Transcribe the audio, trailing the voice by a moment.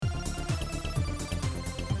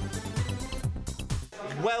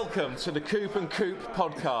Welcome to the Coop and Coop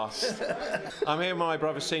podcast. I'm here with my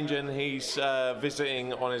brother Sinjan. He's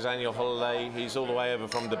visiting on his annual holiday. He's all the way over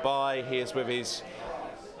from Dubai. He is with his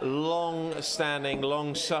long-standing,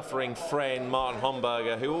 long-suffering friend Martin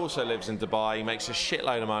Homburger, who also lives in Dubai. He makes a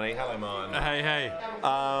shitload of money. Hello, Martin. Hey.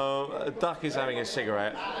 Duck is having a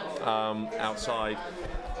cigarette outside.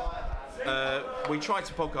 We tried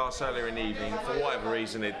to podcast earlier in the evening. For whatever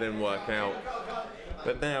reason, it didn't work out.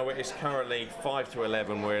 But now it's currently 5 to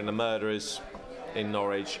 11. We're in the Murderers in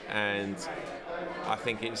Norwich, and I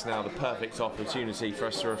think it's now the perfect opportunity for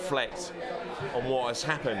us to reflect on what has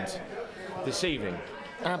happened this evening.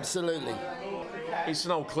 Absolutely. It's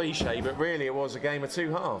an old cliche, but really it was a game of two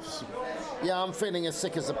halves. Yeah, I'm feeling as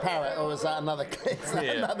sick as a parrot, or is that another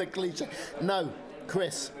another cliche? No,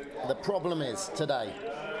 Chris, the problem is today,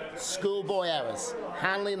 schoolboy errors.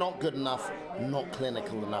 Hanley not good enough, not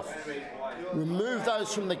clinical enough. Remove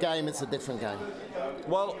those from the game, it's a different game.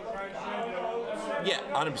 Well, yeah,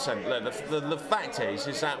 100%. Look, the fact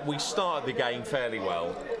is that we started the game fairly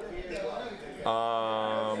well.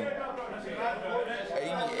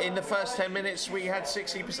 In the first 10 minutes, we had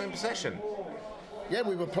 60% possession. Yeah,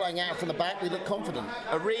 we were playing out from the back, we looked confident.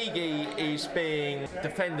 Origi is being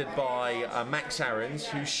defended by Max Aarons,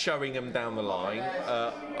 who's showing him down the line,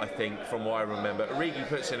 I think, from what I remember. Origi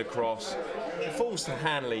puts in a cross, it falls to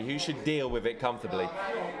Hanley, who should deal with it comfortably.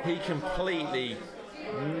 He completely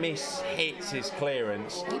mishits his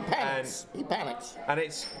clearance. He panics. And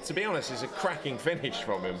it's, to be honest, it's a cracking finish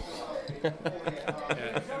from him.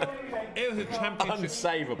 It was a championship.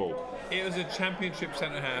 Unsavable. It was a championship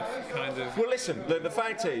centre half kind of. Well, listen. The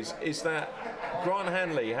fact is that Grant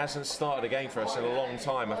Hanley hasn't started a game for us in a long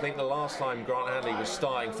time. I think the last time Grant Hanley was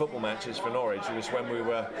starting football matches for Norwich was when we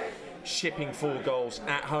were shipping 4 goals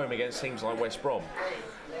at home against teams like West Brom.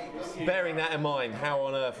 Bearing that in mind, how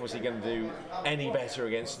on earth was he going to do any better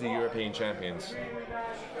against the European champions?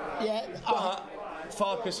 Yeah, but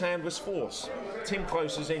Farke's hand was forced. Tim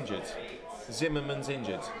Close is injured. Zimmerman's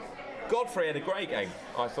injured. Godfrey had a great game,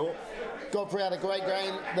 I thought. Godfrey had a great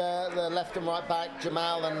game. The left and right back,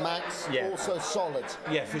 Jamal and Max, also solid.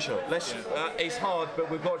 Yeah, for sure. It's hard,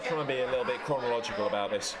 but we've got to try and be a little bit chronological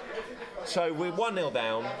about this. So we're 1-0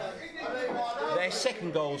 down. Their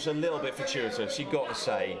second goal's a little bit fortuitous, you've got to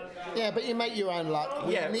say. Yeah, but you make your own luck.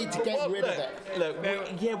 We need to get rid of it. Look,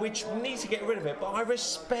 we need to get rid of it, but I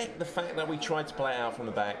respect the fact that we tried to play it out from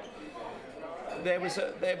the back. There was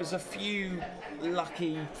a few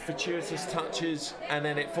lucky, fortuitous touches, and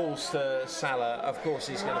then it falls to Salah. Of course,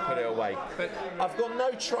 he's going to put it away. But I've got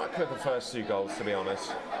no truck with the first 2 goals, to be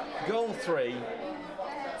honest. Goal 3,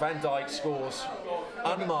 Van Dijk scores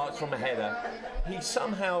unmarked from a header. He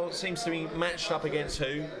somehow seems to be matched up against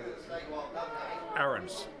who?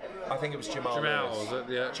 Aarons. I think it was Jamal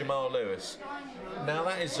Lewis. Jamal Lewis. Now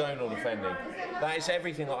that is zonal defending. That is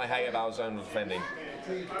everything that I hate about zonal defending.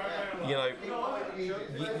 You know,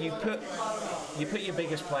 you put your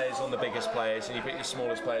biggest players on the biggest players, and you put your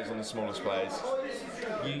smallest players on the smallest players.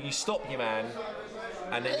 You stop your man,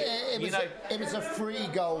 and then it was a free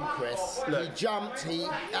goal, Chris. Look, he jumped.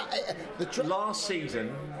 Last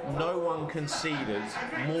season, no one conceded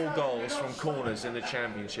more goals from corners in the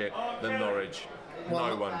Championship than Norwich.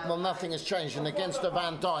 No one. Well, nothing has changed. And against a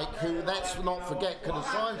Van Dijk, who, let's not forget, could have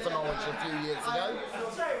signed for Norwich a few years ago,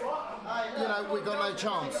 we got no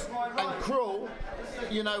chance. And Krul,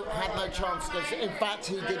 had no chance. In fact,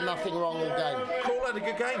 he did nothing wrong all game. Krul had a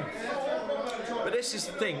good game. But this is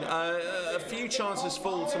the thing. A few chances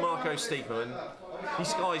fall to Marco Stiepermann. He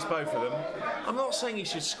skies both of them. I'm not saying he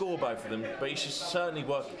should score both of them, but he should certainly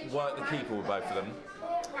work the keeper with both of them.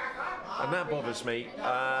 And that bothers me.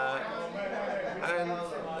 And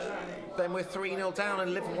then we're 3-0 down,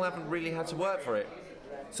 and Liverpool haven't really had to work for it.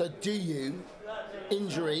 So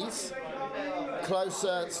injuries,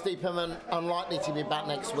 Closer, Stiepermann unlikely to be back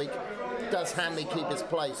next week. Does Hanley keep his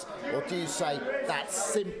place? Or do you say that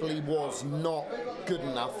simply was not good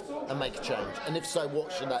enough and make a change? And if so,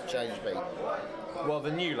 what should that change be? Well,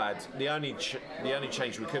 the new lad, the only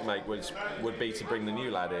change we could make would be to bring the new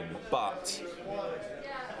lad in. But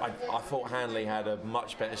I thought Hanley had a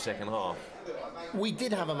much better second half. We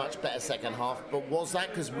did have a much better second half, but was that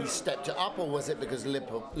because we stepped it up, or was it because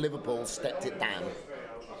Liverpool stepped it down?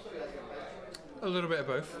 A little bit of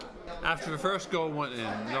both. After the first goal went in,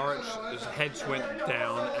 Norwich's heads went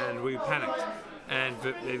down and we panicked. And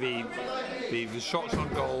the shots on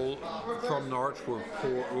goal from Norwich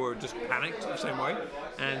were just panicked the same way,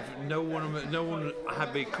 and no one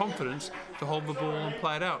had the confidence to hold the ball and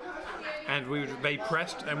play it out. And they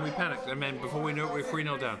pressed and we panicked, and then before we knew it, we were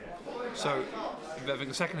 3-0 down. So I think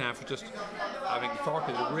the second half was just. I think Farke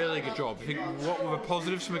did a really good job. I think what were the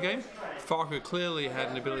positives from the game? Farke clearly had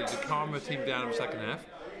an ability to calm the team down in the second half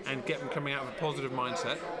and get them coming out with a positive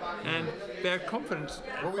mindset. And their confidence,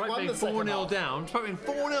 despite being 4-0 down,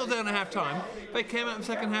 at half time, they came out in the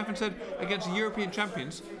second half and said, against the European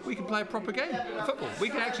champions, we can play a proper game of football. We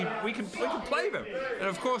can play them. And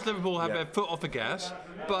of course Liverpool have their foot off the gas,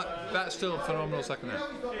 but that's still a phenomenal second half.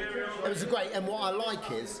 It was great, and what I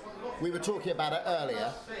like is, we were talking about it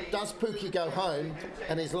earlier, does Pookie go home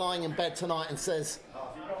and he's lying in bed tonight and says,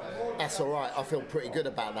 that's all right, I feel pretty good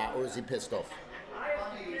about that, or is he pissed off?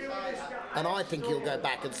 And I think he'll go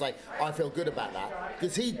back and say, I feel good about that,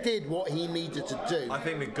 because he did what he needed to do. I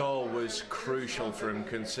think the goal was crucial for him,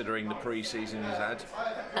 considering the pre-season he's had.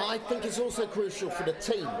 I think it's also crucial for the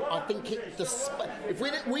team. I think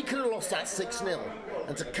if we could have lost that 6-0,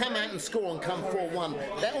 and to come out and score and come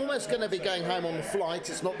 4-1, they're almost going to be going home on the flight,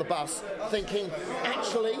 it's not the bus, thinking,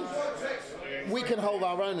 actually, we can hold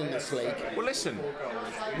our own in this league. Well, listen,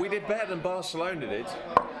 we did better than Barcelona did.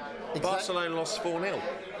 Barcelona lost 4-0.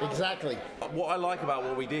 Exactly. What I like about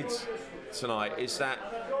what we did tonight is that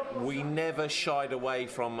we never shied away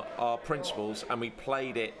from our principles and we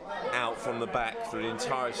played it out from the back through the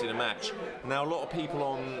entirety of the match. Now, a lot of people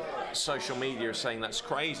on social media are saying that's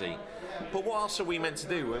crazy. But what else are we meant to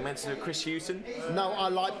do? We're meant to do Chris Hughton? No, I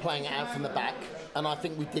like playing it out from the back, and I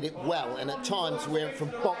think we did it well. And at times we went from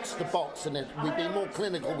box to box, and if we'd been more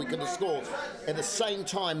clinical, we could have scored. At the same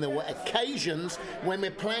time, there were occasions when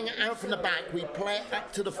we're playing it out from the back, we play it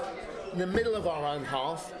up to the middle of our own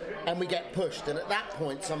half, and we get pushed. And at that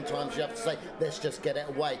point, sometimes you have to say, let's just get it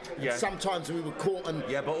away. Yeah. And sometimes we were caught and...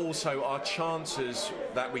 Yeah, but also our chances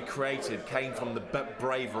that we created came from the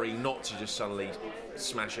bravery not to just suddenly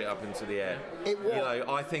smash it up into the air. It was. You know,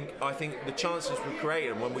 I think the chances we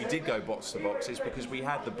created when we did go box to box is because we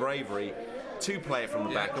had the bravery to play it from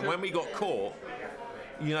the back. And when we got caught,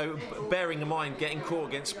 you know, bearing in mind getting caught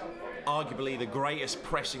against arguably the greatest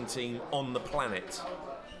pressing team on the planet,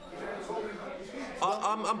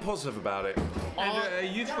 I'm positive about it. And a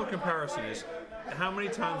useful comparison is how many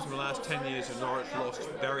times in the last 10 years has Norwich lost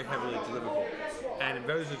very heavily to Liverpool? And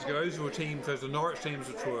those were teams, those were Norwich teams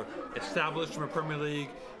which were established from a Premier League,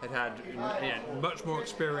 had much more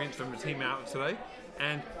experience than the team out today,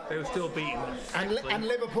 and they were still beaten. And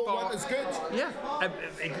Liverpool weren't as good. Yeah,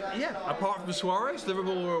 apart from Suarez,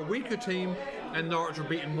 Liverpool were a weaker team, and Norwich were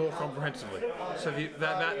beaten more comprehensively. So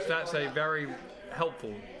that's a very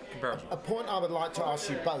helpful comparison. A point I would like to ask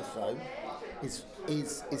you both, though, is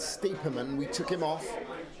Stiepermann. We took him off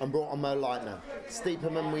and brought on Mo Leitner.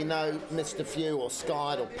 Stiepermann, we know, missed a few or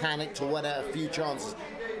skied or panicked or whatever, a few chances.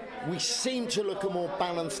 We seem to look a more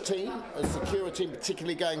balanced team, a secure team,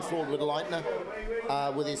 particularly going forward with Leitner,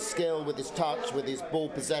 with his skill, with his touch, with his ball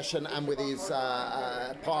possession and with his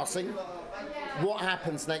passing. What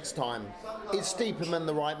happens next time? Is Stiepermann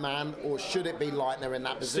the right man, or should it be Leitner in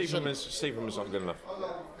that position? Stiepermann's not good enough.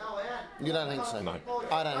 You don't think so? No.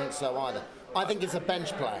 I don't think so either. I think it's a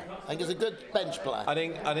bench player. I think it's a good bench player. I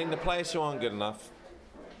think the players who aren't good enough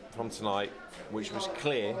from tonight, which was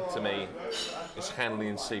clear to me, is Hanley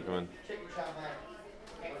and Stiepermann.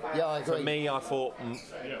 Yeah, I agree. For me, I thought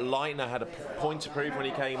Leitner had a point to prove when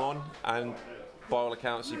he came on, and by all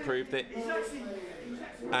accounts, he proved it.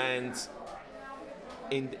 And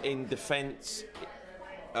in defence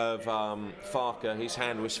of Farke, his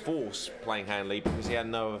hand was forced playing Hanley because he had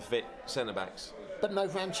no other fit centre-backs. But no,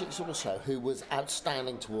 Vrancic also, who was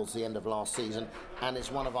outstanding towards the end of last season and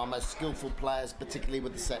is one of our most skillful players, particularly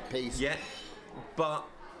with the set piece. Yeah, but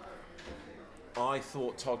I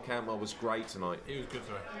thought Todd Cantwell was great tonight. He was good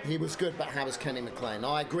tonight. He was good, but how was Kenny McLean?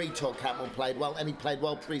 I agree Todd Cantwell played well, and he played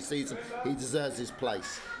well pre-season. He deserves his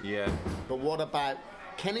place. Yeah. But what about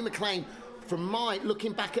Kenny McLean? From my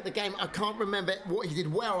looking back at the game, I can't remember what he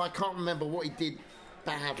did well. I can't remember what he did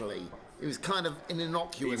badly. It was kind of an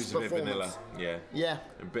innocuous performance. He was a bit vanilla, yeah. Yeah.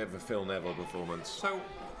 A bit of a Phil Neville performance.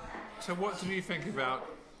 So what did you think about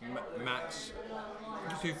Matt's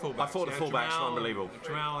two fullbacks? I thought the fullbacks were unbelievable.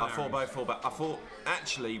 I thought both fullbacks. I thought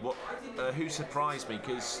actually who surprised me,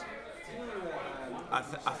 because I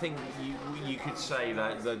think you could say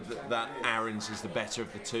that Aarons is the better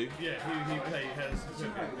of the two. Yeah, he has.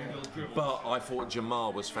 But I thought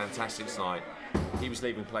Jamal was fantastic tonight. He was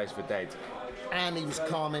leaving players for dead. And he was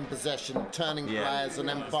calm in possession, turning players and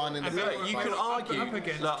then finding the... You could argue... Up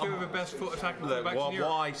against two of the best foot attacking fullbacks in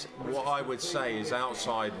Europe. What I would say is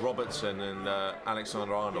outside Robertson and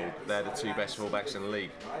Alexander-Arnold, they're the two best fullbacks in the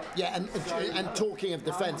league. Yeah, and talking of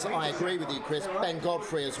defence, I agree with you, Chris. Ben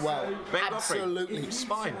Godfrey as well. Ben absolutely. Godfrey, he was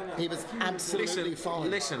fine. He was absolutely fine.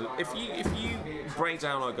 Listen, if you break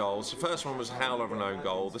down our goals. The first one was a howler of an own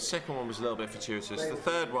goal. The second one was a little bit fortuitous. The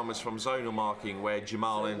third one was from zonal marking, where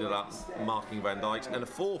Jamal ended up marking Van Dijk. And the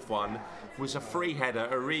fourth one was a free header,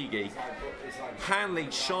 Origi. Hanley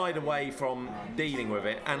shied away from dealing with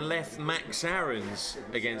it and left Max Aarons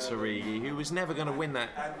against Origi, who was never going to win that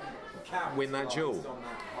duel.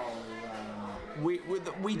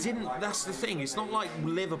 We didn't. That's the thing. It's not like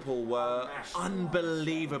Liverpool were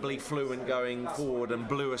unbelievably fluent going forward and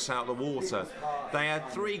blew us out of the water. They had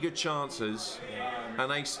 3 good chances, and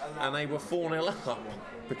they were 4-0 up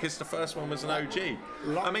because the first one was an OG.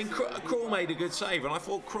 I mean, Krul made a good save, and I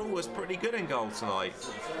thought Krul was pretty good in goal tonight.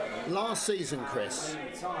 Last season, Chris,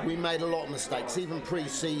 we made a lot of mistakes. Even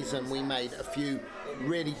pre-season, we made a few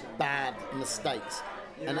really bad mistakes.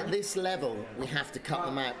 And at this level, we have to cut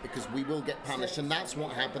them out because we will get punished, and that's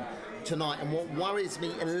what happened tonight. And what worries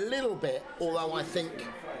me a little bit, although I think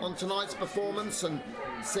on tonight's performance and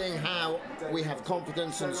seeing how we have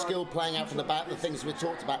confidence and skill playing out from the back, the things we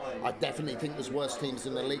talked about, I definitely think there's worse teams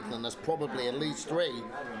in the league than there's probably at least 3.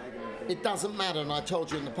 It doesn't matter, and I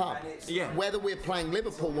told you in the pub, whether we're playing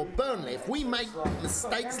Liverpool or Burnley, if we make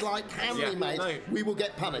mistakes like Hanley made, we will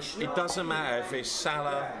get punished. It doesn't matter if it's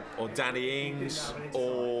Salah or Danny Ings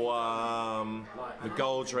or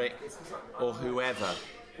McGoldrick or whoever.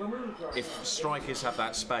 If strikers have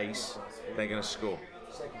that space, they're going to score.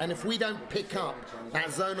 And if we don't pick up that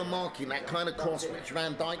zonal marking, that kind of cross which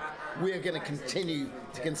Van Dijk, we are going to continue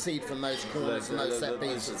to concede from those corners and those set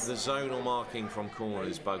pieces. The zonal marking from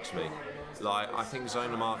corners bugs me. Like, I think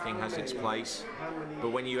zonal marking has its place,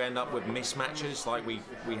 but when you end up with mismatches like we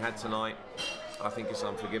had tonight, I think it's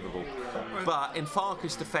unforgivable. But in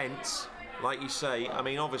Farke's defence, like you say, I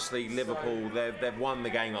mean, obviously Liverpool, they've won the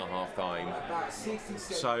game at half-time,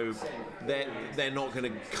 so they're not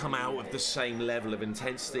going to come out with the same level of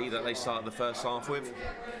intensity that they started the first half with.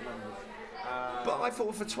 But I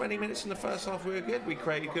thought for 20 minutes in the first half we were good. We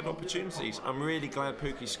created good opportunities. I'm really glad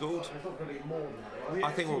Pukki scored.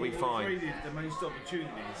 I think we'll be fine. We created the most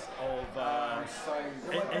opportunities of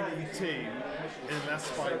any team in the last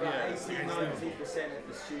 5 years against Liverpool.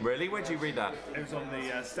 Really? Where'd you read that? It was on the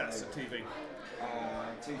stats at TV.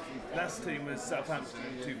 Last team was Southampton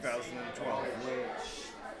in 2012.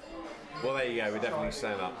 Well, there you go. We're definitely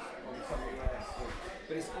staying up.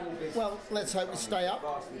 Well, let's hope we stay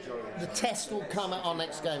up. The test will come at our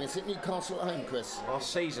next game. Is it Newcastle at home, Chris? Our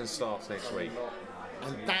season starts next week.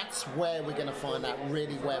 And that's where we're going to find out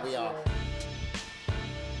really where we are.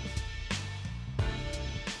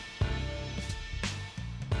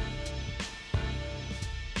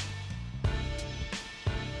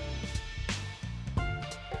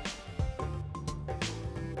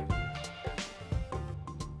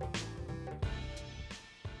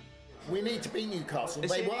 We need to beat Newcastle.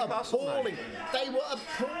 They were appalling. They were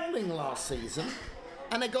appalling last season,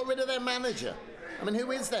 and they got rid of their manager. I mean,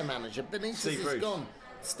 who is their manager? Benitez is gone.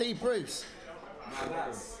 Steve Bruce.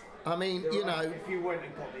 I mean, you know,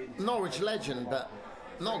 Norwich legend, but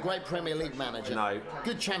not a great Premier League manager. No.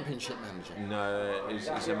 Good Championship manager. No,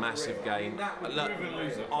 it's a massive game. Look,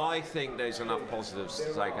 I think there's enough positives to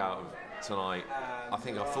take out of tonight. I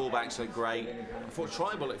think our fullbacks look great. I thought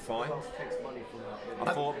Tribal looked fine.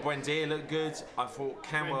 I thought Buendia looked good. I thought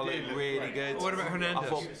Camwell looked really good. What about Hernandez? I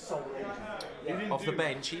thought off the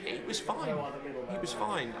bench, he was fine. He was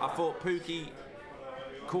fine. I thought Pukki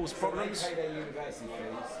caused problems.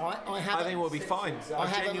 I think we'll be fine.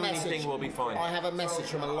 I genuinely think we'll be fine. I have a message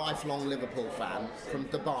from a lifelong Liverpool fan from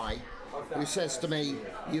Dubai who says to me,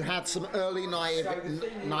 you had some early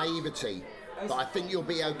naivety, but I think you'll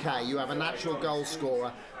be okay. You have a natural goal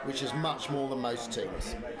scorer, which is much more than most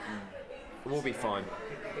teams. We'll be fine.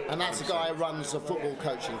 And that's a guy who runs a football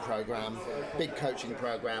coaching programme, big coaching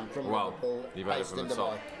programme from Liverpool, you've heard it based from in the Dubai.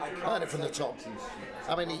 top. I heard it from the top.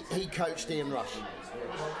 I mean, he coached Ian Rush.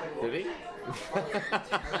 Did he?